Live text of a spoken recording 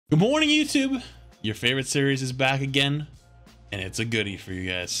Good morning, YouTube. Your favorite series is back again, and it's a goodie for you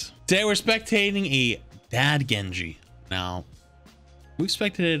guys. Today we're spectating a dad Genji. Now, we've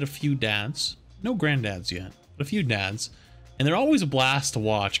spectated a few dads, no granddads yet, but a few dads, and they're always a blast to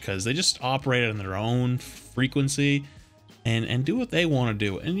watch because they just operate on their own frequency and do what they want to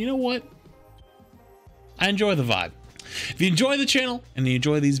do. And you know what? I enjoy the vibe. If you enjoy the channel and you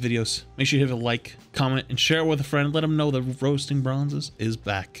enjoy these videos, make sure you hit a like, comment, and share it with a friend. Let them know that Roasting Bronzes is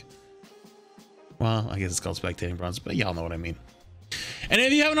back. Well, I guess it's called Spectating Bronzes, but y'all know what I mean. And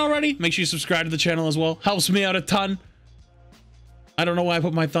if you haven't already, make sure you subscribe to the channel as well. Helps me out a ton. I don't know why I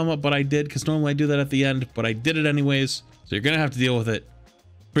put my thumb up, but I did, because normally I do that at the end, but I did it anyways, so you're gonna have to deal with it.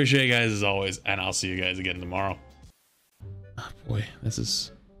 Appreciate you guys as always, and I'll see you guys again tomorrow. Oh boy, this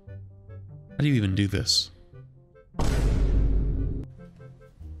is... How do you even do this?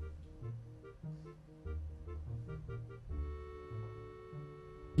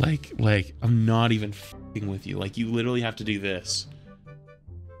 Like, I'm not even f***ing with you. Like, you literally have to do this.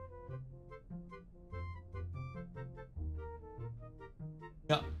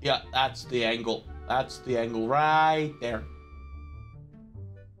 Yeah, that's the angle. That's the angle right there.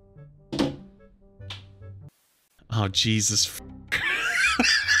 Oh, Jesus.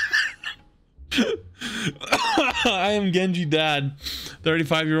 I am Genji dad,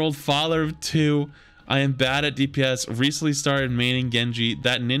 35-year-old father of 2. I am bad at DPS, recently started maining Genji.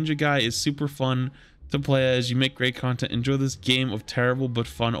 That ninja guy is super fun to play as. You make great content. Enjoy this game of terrible but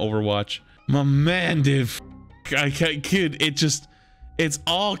fun Overwatch. My man, dude. I can't, kid. It's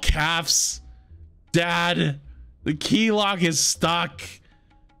all caps. Dad. The key lock is stuck.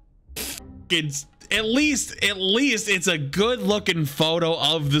 It's at least it's a good looking photo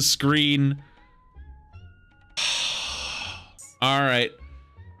of the screen. All right.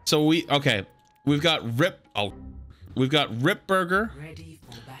 So we've got Rip Burger, ready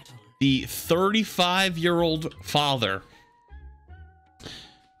for battle. The 35-year-old father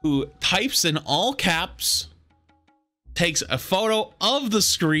who types in all caps, takes a photo of the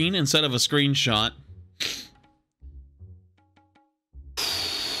screen instead of a screenshot.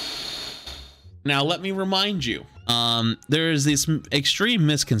 Now, let me remind you, there is this extreme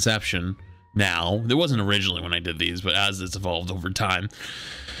misconception now. There wasn't originally when I did these, but as it's evolved over time,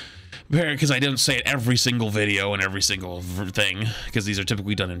 because I didn't say it every single video and every single thing, because these are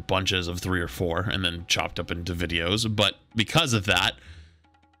typically done in bunches of 3 or 4 and then chopped up into videos. But because of that,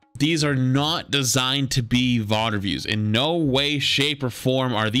 these are not designed to be VOD reviews. In no way, shape, or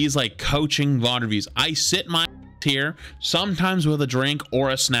form are these like coaching VOD reviews. I sit my here, sometimes with a drink or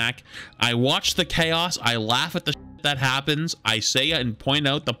a snack. I watch the chaos. I laugh at the that happens. I say it and point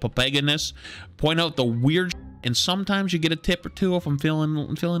out the papaganess, point out the weird, and sometimes you get a tip or two if I'm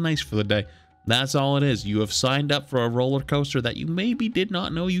feeling nice for the day. That's all it is. You have signed up for a roller coaster that you maybe did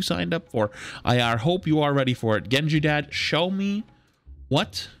not know you signed up for. I hope you are ready for it. Genji Dad, show me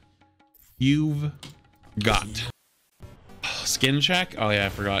what you've got. Skin check? Oh yeah, I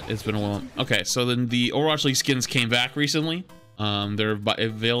forgot. It's been a while. Okay, so then the Overwatch League skins came back recently. They're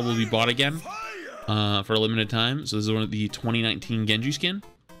available to be bought again for a limited time. So this is one of the 2019 Genji skin.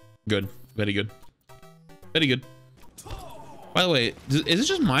 Good. Very good. Very good. By the way, is it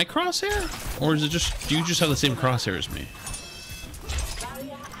just my crosshair? Or is it just, do you just have the same crosshair as me?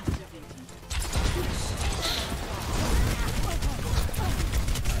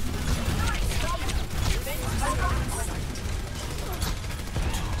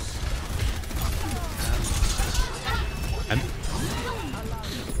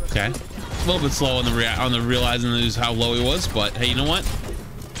 Okay. A little bit slow on the realizing just how low he was, but hey, you know what?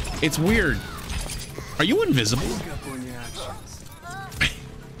 It's weird. Are you invisible?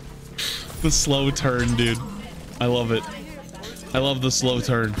 The slow turn, dude. I love it. I love the slow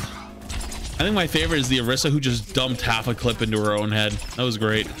turn. I think my favorite is the Orisa who just dumped half a clip into her own head. That was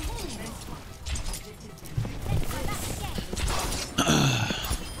great.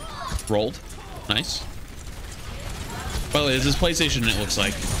 Rolled. Nice. By the way, this is PlayStation, it looks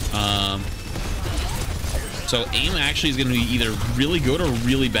like. So aim actually is going to be either really good or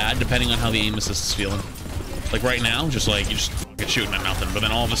really bad, depending on how the aim assist is feeling. Like right now, just like you're just shooting at nothing, but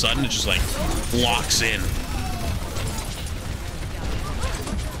then all of a sudden it just like locks in.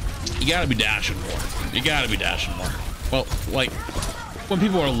 You gotta be dashing more. You gotta be dashing more. Well, like when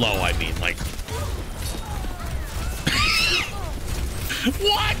people are low, I mean, like.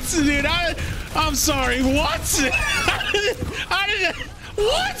 What, dude? I'm sorry. What? I didn't.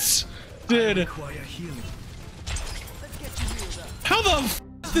 What, dude? How the f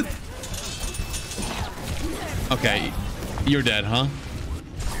did... Okay, you're dead, huh?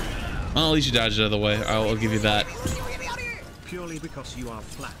 Well, at least you dodged it out of the way. I'll give you that. purely because you are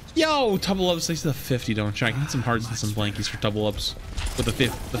flat. Yo, double ups, thanks to the 50 donut. I can get some hearts and some blankies for double ups with the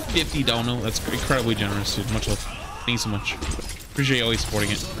 50 donut. That's incredibly generous, dude. Much love. Thank you so much. Appreciate you always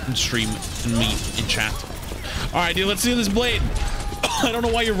supporting it in stream and me in chat. All right, dude, let's do this blade. I don't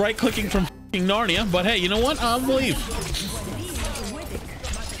know why you're right clicking from f***ing Narnia, but hey, you know what? I'll believe.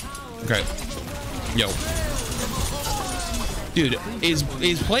 Okay. Yo. Dude, is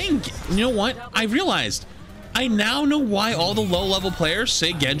playing, you know what? I realized. I now know why all the low-level players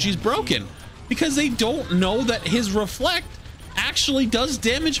say Genji's broken. Because they don't know that his reflect actually does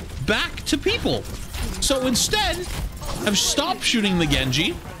damage back to people. So instead, I've stopped shooting the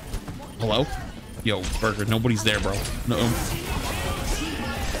Genji. Hello? Yo, Burger, nobody's there, bro. No.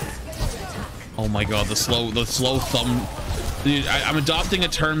 Oh my god, the slow thumb. Dude, I'm adopting a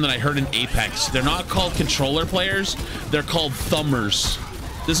term that I heard in Apex. They're not called controller players, they're called thumbers.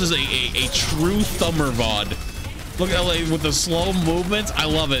 This is a true thumber VOD. Look at LA with the slow movements. I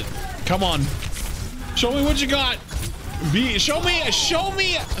love it. Come on. Show me what you got. Show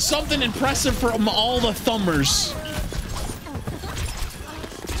me something impressive from all the thumbers.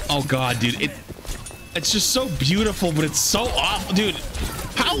 Oh god, dude. It's just so beautiful, but it's so awful. Dude,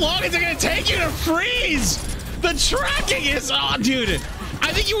 how long is it gonna take you to freeze? The tracking is on, dude.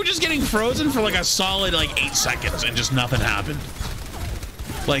 I think you were just getting frozen for like a solid like 8 seconds and just nothing happened.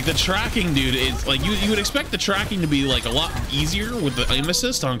 Like the tracking, dude, it's like you would expect the tracking to be like a lot easier with the aim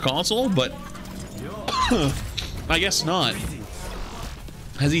assist on console, but I guess not.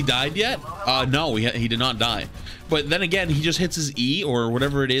 Has he died yet? No, he did not die. But then again, he just hits his E or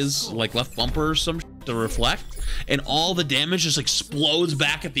whatever it is, like left bumper or some to reflect, and all the damage just explodes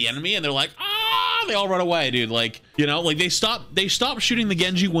back at the enemy, and they're like, ah, they all run away, dude. Like, you know, like they stop shooting the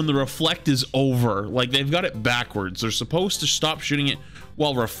Genji when the reflect is over. Like they've got it backwards. They're supposed to stop shooting it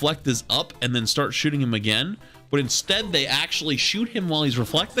while reflect is up and then start shooting him again, but instead they actually shoot him while he's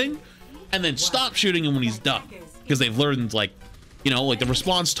reflecting and then stop shooting him when he's done, because they've learned, like, you know, like the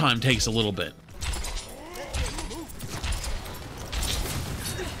response time takes a little bit.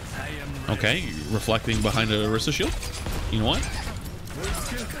 Okay, reflecting behind a Arista shield. You know what?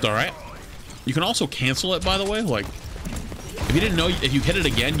 It's all right. You can also cancel it, by the way. Like, if you didn't know, if you hit it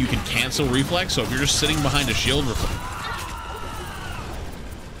again, you can cancel reflex. So if you're just sitting behind a shield,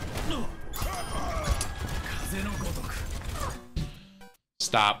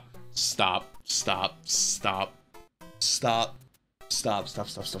 stop.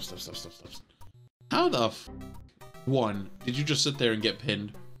 How the one did you just sit there and get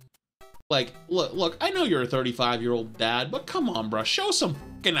pinned? Like, look, I know you're a 35-year-old dad, but come on, bro. Show some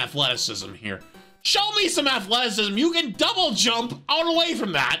fucking athleticism here. Show me some athleticism. You can double jump out away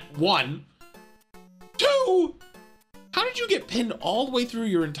from that. 1. 2. How did you get pinned all the way through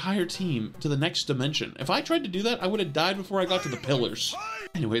your entire team to the next dimension? If I tried to do that, I would have died before I got to the pillars.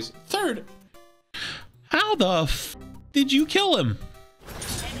 Anyways, 3rd. How the f did you kill him?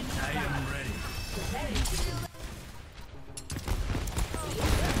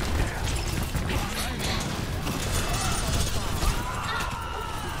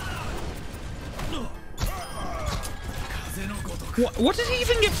 What did he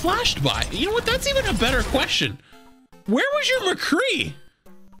even get flashed by? You know what? That's even a better question. Where was your McCree?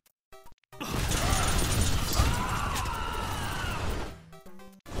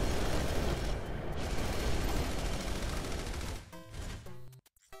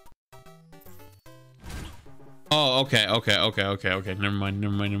 Oh, okay. Never mind.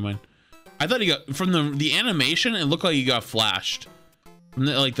 I thought he got, from the animation, it looked like he got flashed. From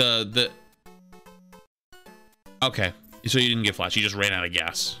the okay. So you didn't get flashed, you just ran out of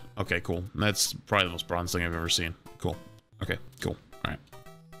gas. Okay, cool. That's probably the most bronze thing I've ever seen. Cool. Okay, cool. All right.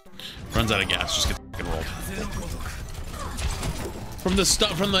 Runs out of gas, just gets fucking rolled. From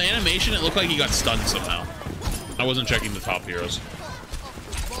the animation, it looked like he got stunned somehow. I wasn't checking the top heroes.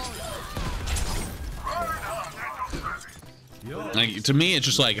 Like, to me, it's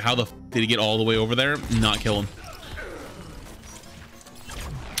just like, how the f did he get all the way over there and not kill him?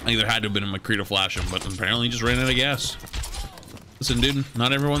 I think there had to have been a McCree to flash him, but apparently he just ran out of gas. Listen, dude,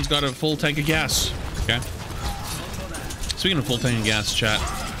 not everyone's got a full tank of gas, okay? Speaking of full tank of gas, chat,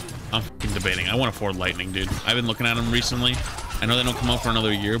 I'm fucking debating. I want a Ford Lightning, dude. I've been looking at them recently. I know they don't come out for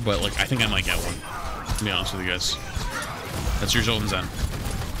another year, but like, I think I might get one, to be honest with you guys. That's your Zoltan Zen.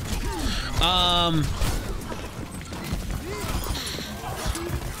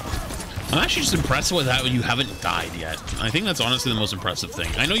 I'm actually just impressed with how you haven't died yet. I think that's honestly the most impressive thing.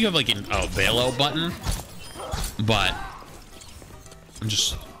 I know you have like a bailout button, but I'm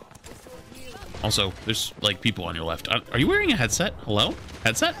just... Also, there's like people on your left. Are you wearing a headset? Hello?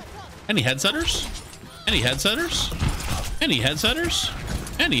 Headset? Any headsetters? Any headsetters? Any headsetters?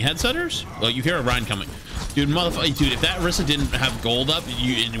 Any headsetters? Well, you hear a Ryan coming. Dude, motherfucker, dude, if that Orisa didn't have gold up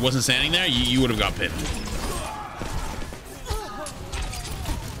and it wasn't standing there, you would have got pinned.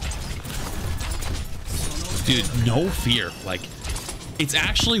 Dude, no fear. Like, it's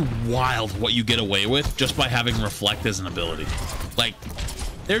actually wild what you get away with just by having Reflect as an ability. Like,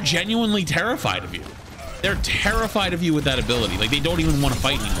 they're genuinely terrified of you. They're terrified of you with that ability. Like, they don't even want to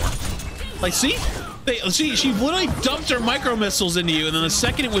fight anymore. Like, see? She literally dumped her micro missiles into you, and then the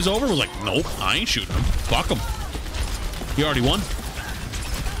second it was over, was like, nope, I ain't shooting him. Fuck him. You already won.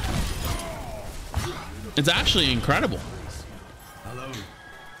 It's actually incredible.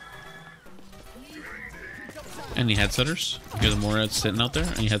 Any headsetters? Hear the Morad sitting out there?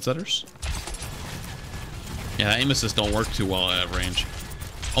 Any headsetters? Yeah, aim assist don't work too well at range.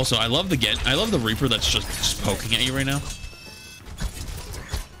 Also, I love the Reaper that's just poking at you right now.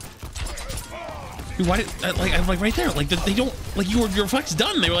 Dude, why did I'm like right there? Like they don't like your reflex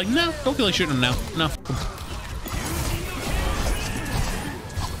done. They were like, no, don't feel like shooting him now. No.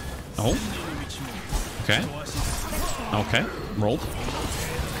 Oh. Okay. Okay. Rolled.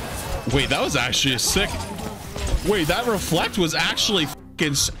 Wait, that was actually sick. Wait, that reflect was actually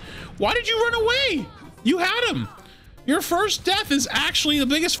fucking. Why did you run away? You had him. Your first death is actually the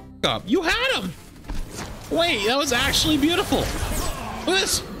biggest fuck up. You had him. Wait, that was actually beautiful. Look at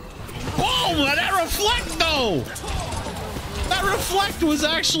this. Boom! That reflect though. That reflect was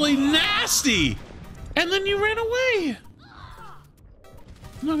actually nasty. And then you ran away.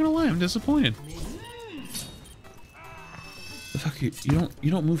 I'm not gonna lie, I'm disappointed. The fuck you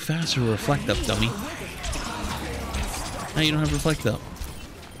don't move faster or reflect up, dummy. Now you don't have reflect up.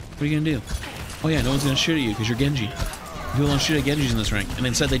 What are you gonna do? Oh yeah, no one's gonna shoot at you because you're Genji. People don't shoot at Genjis in this rank. And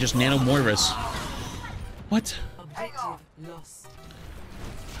instead they just nano Moiras. What?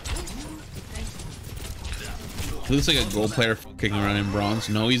 He looks like a gold player kicking around in bronze.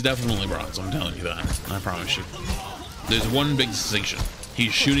 No, he's definitely bronze. I'm telling you that. I promise you. There's one big distinction.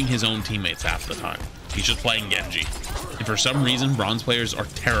 He's shooting his own teammates half the time. He's just playing Genji. And for some reason, bronze players are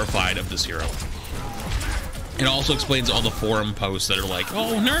terrified of this hero. It also explains all the forum posts that are like,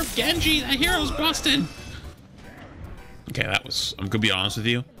 oh, nerf Genji, that hero's busted. Okay, that was, I'm gonna be honest with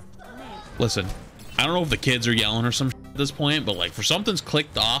you. Listen, I don't know if the kids are yelling or some shit at this point, but like for something's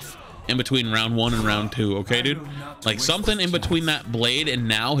clicked off in between round 1 and round 2, okay, dude? Like something in between that blade and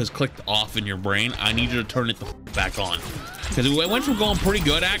now has clicked off in your brain. I need you to turn it the f back on. Because it went from going pretty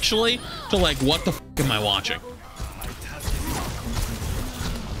good, actually, to like, what the f am I watching?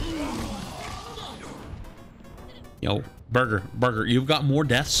 Yo, Burger, you've got more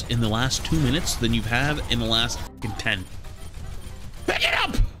deaths in the last 2 minutes than you've had in the last fucking 10. Pick it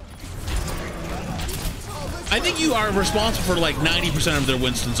up! I think you are responsible for like 90% of their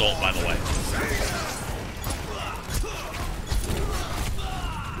Winston's ult, by the way.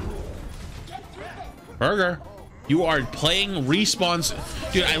 Burger, you are playing respawns.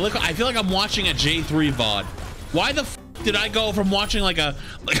 Dude, I feel like I'm watching a J3 VOD. Why the f did I go from watching like a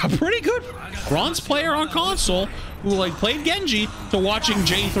pretty good bronze player on console who like played Genji to watching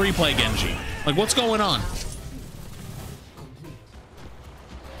J3 play Genji? Like, what's going on?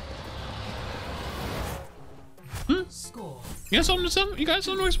 You got something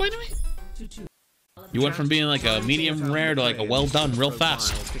to explain to me? You went from being like a medium rare to like a well done real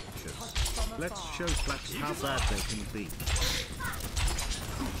fast. Let's show Flax how bad they can be.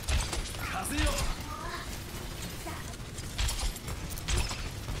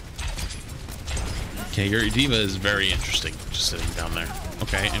 Okay, your diva is very interesting, just sitting down there.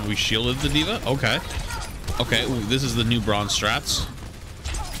 Okay, and we shielded the diva. Okay. Okay, ooh, this is the new bronze strats.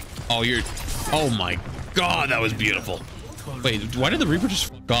 Oh, oh my god, that was beautiful. Wait, why did the Reaper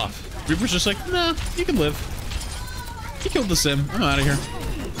just f off? Reaper's just like, nah, you can live. He killed the sim. I'm out of here.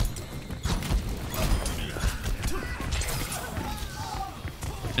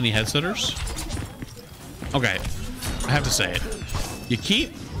 Any headsetters? Okay, I have to say it. You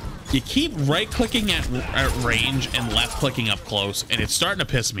keep right-clicking at range and left-clicking up close, and it's starting to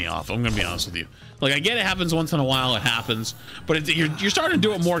piss me off. I'm gonna be honest with you. Like, I get it happens once in a while, it happens, but you're starting to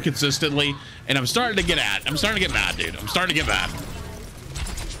do it more consistently, and I'm starting to get mad, dude. I'm starting to get mad.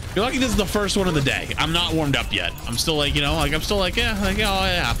 You're lucky this is the first one of the day. I'm not warmed up yet. I'm still like, you know, like I'm still like, yeah, like, oh,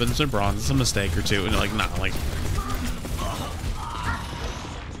 it happens. They're bronze. It's a mistake or two, and like, nah, like.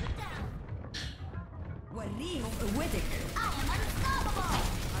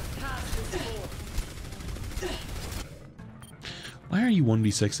 Why are you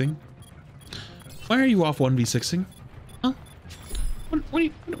 1v6ing? Why are you off 1v6ing? Huh?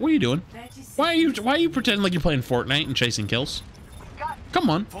 What are you doing? Why are you pretending like you're playing Fortnite and chasing kills? Come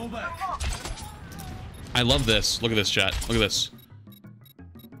on. I love this. Look at this, chat. Look at this.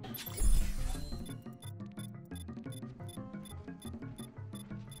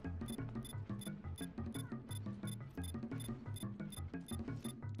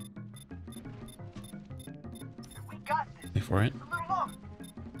 Wait for it.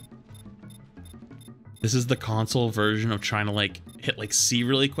 This is the console version of trying to like hit like C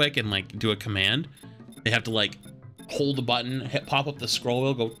really quick and like do a command. They have to like hold the button, hit pop up the scroll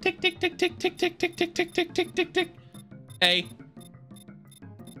wheel, go tick tick tick tick tick tick tick tick tick tick tick tick tick. A.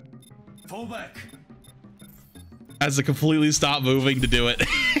 Fall back. Has to completely stop moving to do it.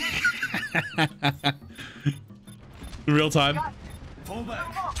 In real time. Fall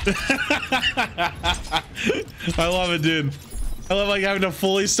back. I love it, dude. I love like having to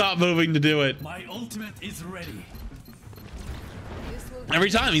fully stop moving to do it. My ultimate is ready. Every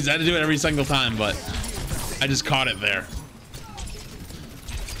time he's had to do it every single time, but I just caught it there.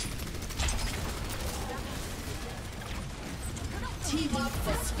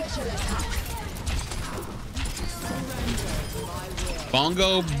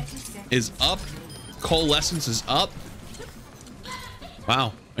 Bongo is up. Coalescence is up.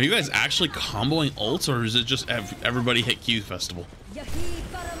 Wow. Are you guys actually comboing ults, or is it just everybody hit Q festival?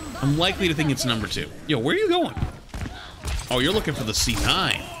 I'm likely to think it's number 2. Yo, where are you going? Oh, you're looking for the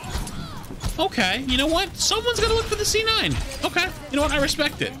C9. Okay, you know what? Someone's gonna look for the C9. Okay, you know what? I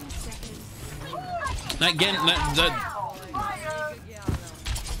respect it. Again,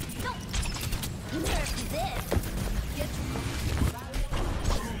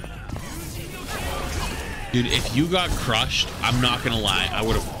 dude, if you got crushed, I'm not gonna lie, I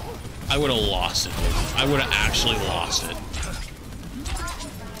would have lost it. I would have actually lost it.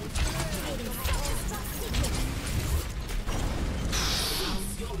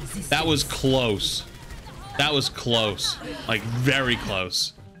 That was close. That was close. Like very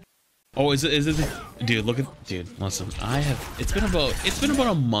close. Oh, is it? Dude, look at, dude, listen, it's been about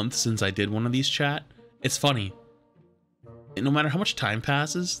a month since I did one of these, chat. It's funny. No matter how much time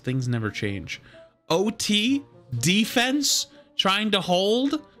passes, things never change. OT defense trying to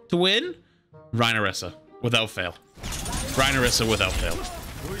hold to win. Rhaenyra without fail. Rhaenyra without fail.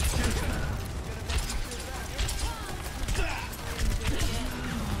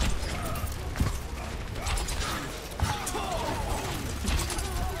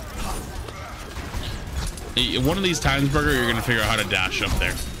 One of these times, Burger, you're gonna figure out how to dash up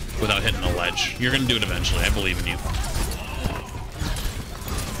there without hitting the ledge. You're gonna do it eventually. I believe in you.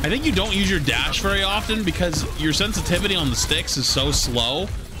 I think you don't use your dash very often because your sensitivity on the sticks is so slow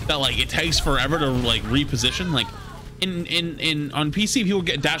that like it takes forever to like reposition. Like in on PC, people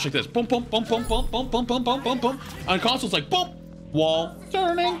get dash like this. Boom, boom, boom, boom, boom, boom, boom, boom, boom, boom, boom. On console, it's like boom, wall,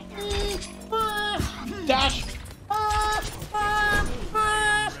 turning, dash,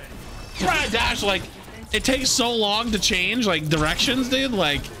 dash. Like it takes so long to change like directions, dude.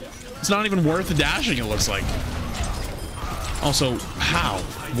 Like it's not even worth the dashing. It looks like. Also, how?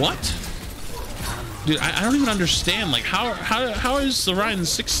 What? Dude, I don't even understand. Like, how is the Ryan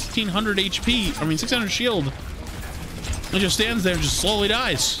 1600 HP? I mean, 600 shield. It just stands there and just slowly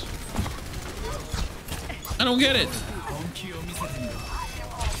dies. I don't get it.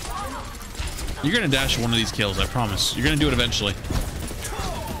 You're gonna dash one of these kills, I promise. You're gonna do it eventually.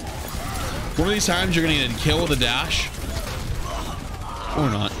 One of these times, you're gonna get a kill with a dash. Or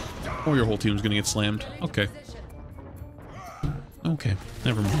not. Or your whole team's gonna get slammed. Okay. Okay,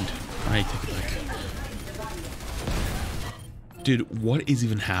 never mind. I take it back. Dude, what is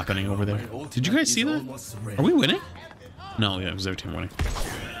even happening over there? Did you guys see that? Are we winning? No, yeah, it was their team winning.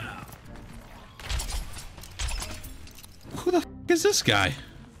 Who the f is this guy?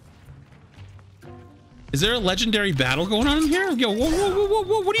 Is there a legendary battle going on in here? Yo, whoa, whoa, whoa, whoa,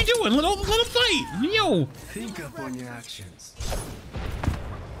 whoa, what are you doing? Let him fight! Yo! Think up on your actions.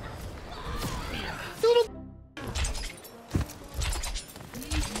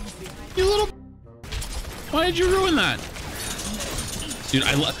 You little. Why did you ruin that? Dude,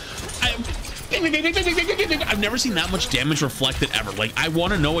 I've never seen that much damage reflected ever. Like, I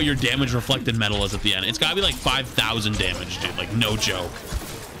want to know what your damage reflected metal is at the end. It's gotta be like 5,000 damage, dude. Like, no joke.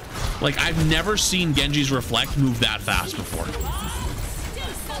 Like, I've never seen Genji's reflect move that fast before.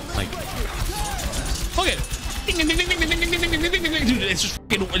 Like, okay. Dude, it's just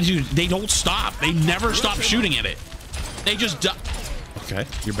fucking, dude, they don't stop. They never stop shooting at it. They just die. Okay,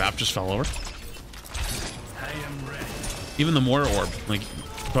 your BAP just fell over. I am ready. Even the mortar orb, like,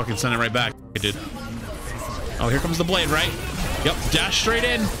 fucking send it right back. It did. Oh, here comes the blade, right? Yep, dash straight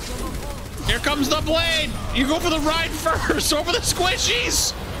in. Here comes the blade. You go for the ride first, over the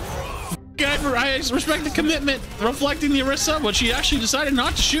squishies. I respect the commitment, reflecting the Orisa, but she actually decided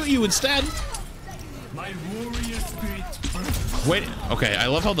not to shoot you instead. My Wait, okay, I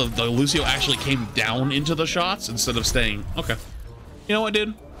love how the Lucio actually came down into the shots instead of staying. Okay. You know what,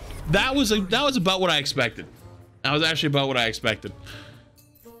 dude? That was about what I expected. That was actually about what I expected.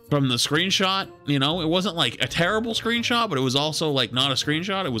 From the screenshot, you know, it wasn't like a terrible screenshot, but it was also like not a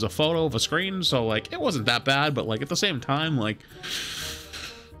screenshot. It was a photo of a screen, so like it wasn't that bad, but like at the same time, like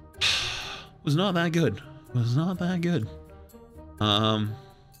it was not that good. It was not that good. All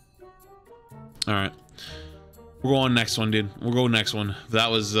right. We're going next one, dude. We'll go next one. That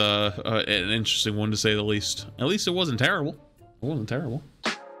was an interesting one to say the least. At least it wasn't terrible. It wasn't terrible.